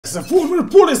eX, a former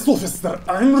police officer.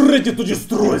 I'm ready to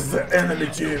destroy the enemy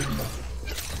team.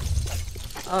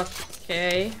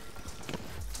 Okay.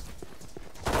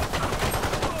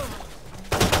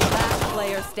 Last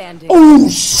player standing. Oh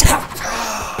shit!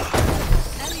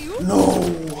 No.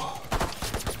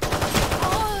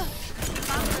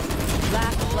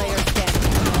 Last player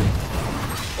standing.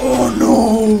 Oh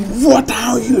no! What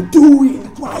are you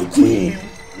doing, my team?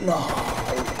 No.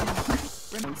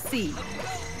 C.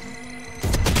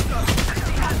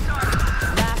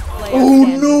 Oh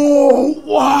no!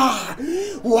 Why?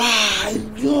 Why?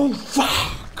 You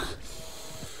fuck!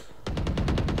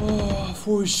 Oh,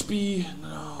 for speed.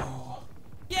 No.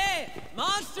 Yeah!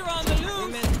 Monster on the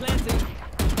loose!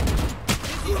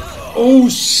 Oh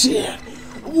shit!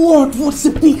 What? What's the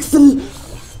pixel?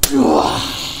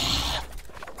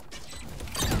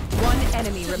 One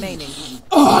enemy remaining.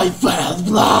 I fell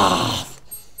blood!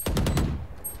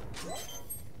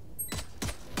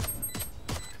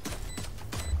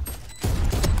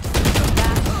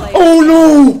 Oh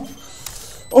no!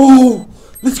 Oh!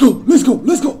 Let's go! Let's go!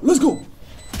 Let's go! Let's go!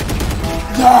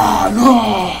 Yeah,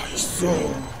 nice!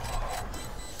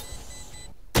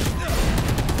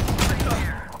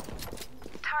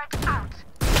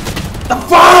 The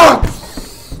fuck!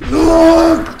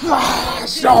 Oh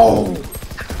gosh! No!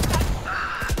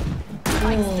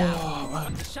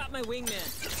 Shot my wingman.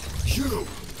 You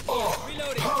are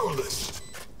powerless.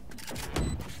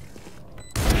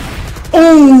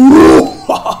 Oh!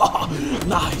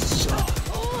 Nice shot!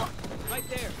 Right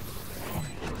there.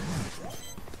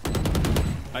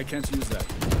 I can't use that.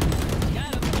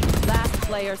 Last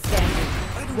player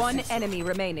standing. One enemy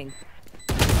remaining.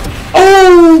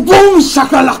 Oh! Boom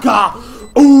shakalaka!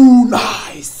 Oh,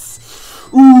 nice!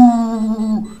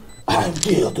 Ooh! I'm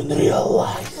killed in real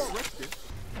life.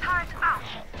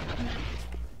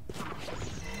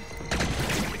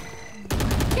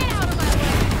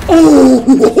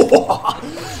 Oh!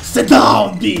 Sit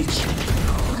down, bitch!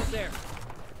 There.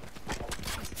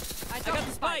 I got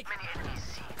the spike.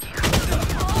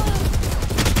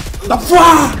 The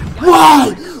fuck?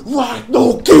 Why? Why?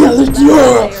 No, kill it, Player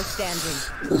yeah! standing.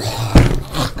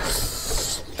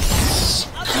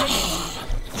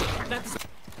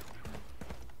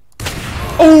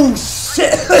 Oh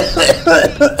shit!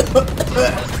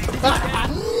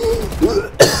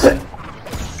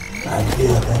 I'm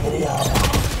killed in real life.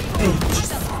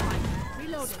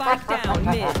 Spike down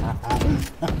mid.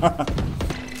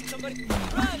 Somebody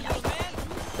run, young man.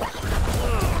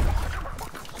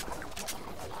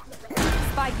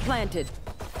 Spike planted.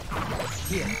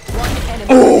 Here. One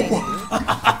enemy remaining.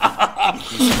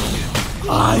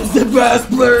 I'm the best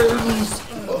player!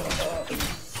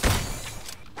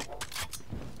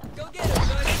 Go get him,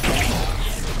 buddy.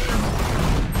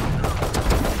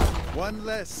 One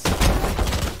less.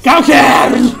 Go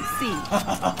get him! C.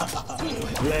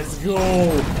 Let's go!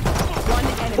 One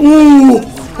enemy. Ooh!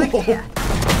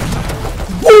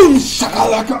 Boom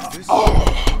shakalaka! Oh.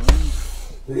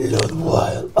 Reload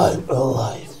while I'm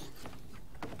alive.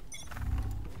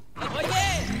 Oh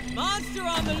yeah! Monster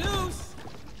on the loose!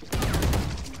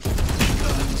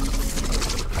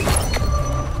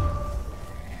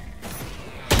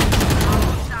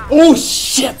 Oh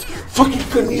shit!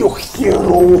 Fucking you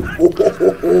hero!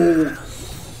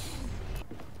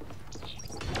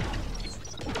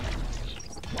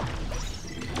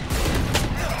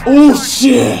 Oh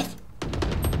shit!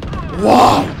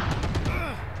 Why?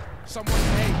 Someone,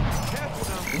 hey, careful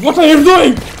now. What are you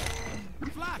doing?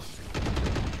 Flash.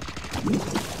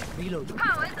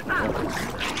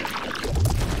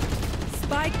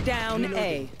 Spike down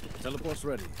A. Teleport's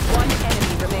ready. One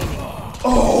enemy remaining.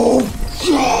 Oh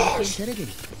gosh!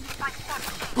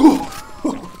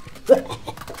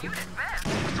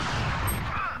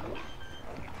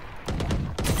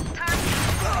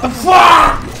 The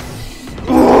fuck!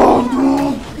 Oh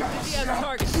no! He has a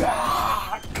target.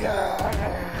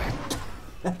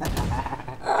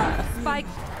 Spike.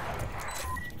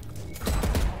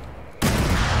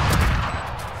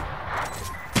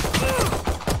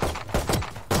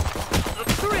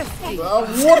 Thrifty.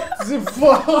 What the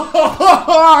fuck?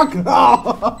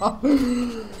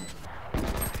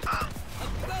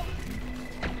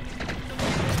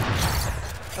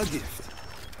 A gift.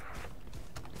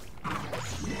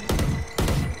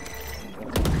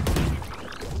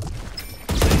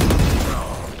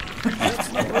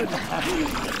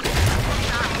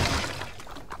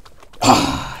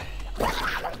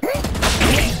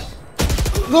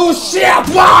 No shit!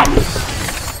 What?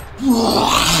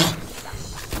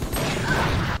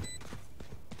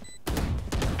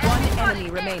 One enemy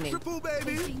remaining. Triple,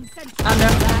 baby.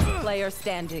 Last player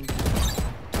standing.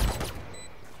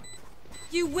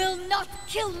 You will not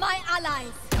kill my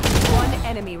allies. One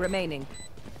enemy remaining.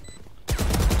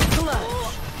 Clutch.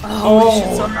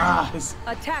 Oh, nice.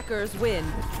 Attackers win.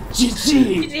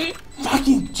 GG.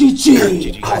 Fucking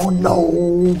GG. Oh no,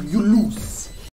 you lose.